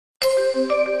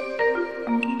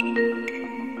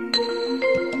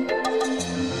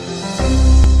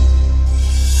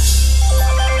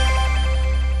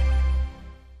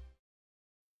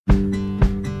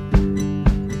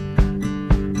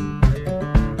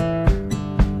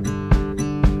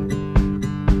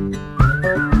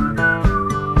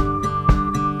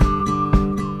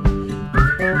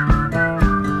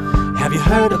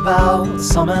Heard about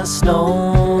summer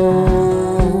snow.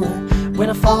 When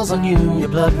it falls on you, your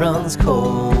blood runs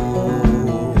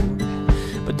cold.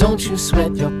 But don't you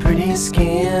sweat your pretty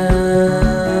skin,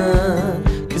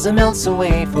 'cause it melts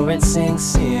away for it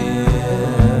sinks in.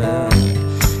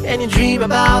 And you dream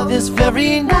about this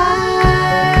very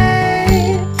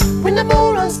night, when the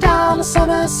moon runs down the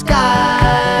summer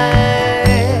sky.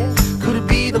 Could it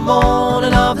be the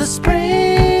morning of the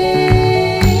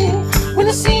spring, when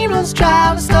the sea runs dry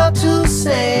and start to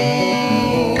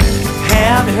sing?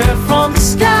 Have you heard from the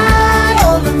sky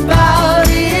all about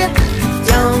it?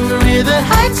 Down the river,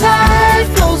 high tide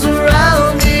flows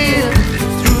around it.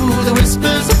 Through the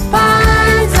whispers of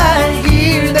pines, I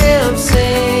hear them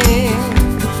sing.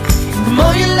 The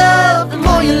more you love, the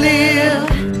more you live.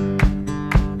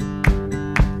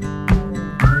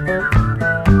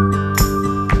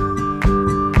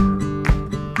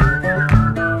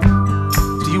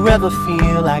 Do you ever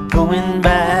feel like going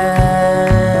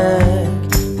back,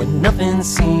 when nothing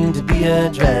seemed to be a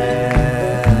drag?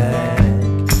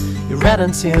 You read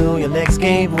until your legs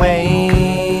gave way,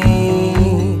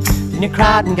 then you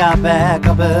cried and got back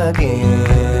up again.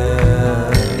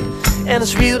 And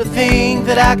it's real to think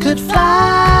that I could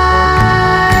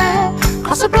fly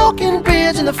across a broken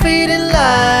bridge in the fading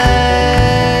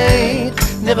light.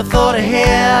 Never thought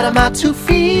ahead of my 2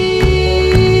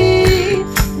 feet,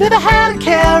 never had a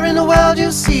care in the world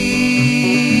you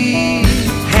see.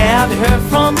 Have you heard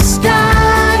from the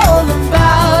sky all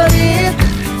about it?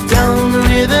 Down the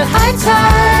river, high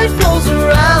tide flows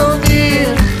around it.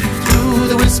 Through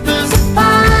the whispers of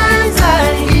pines, I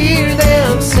hear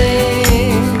them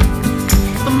sing.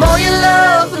 The more you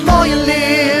love, the more you live.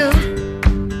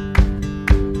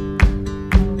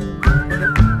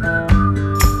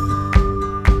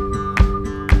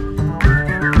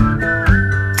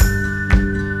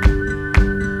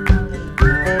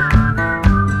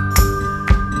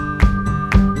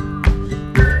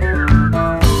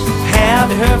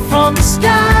 Heard from the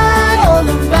sky all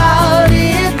about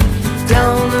it.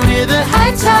 Down the river,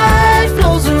 high tide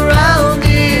flows around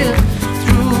it.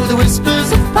 Through the whispers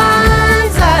of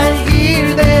pines, I hear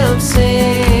them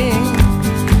sing.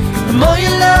 The more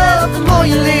you love, the more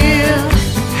you live.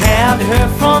 Have you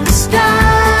heard from the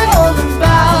sky all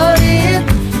about it?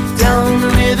 Down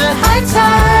the river, high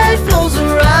tide flows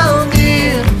around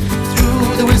it. Through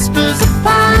the whispers of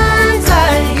pines, I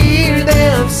hear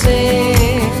them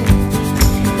sing.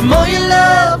 The more you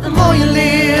love, the more you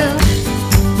live.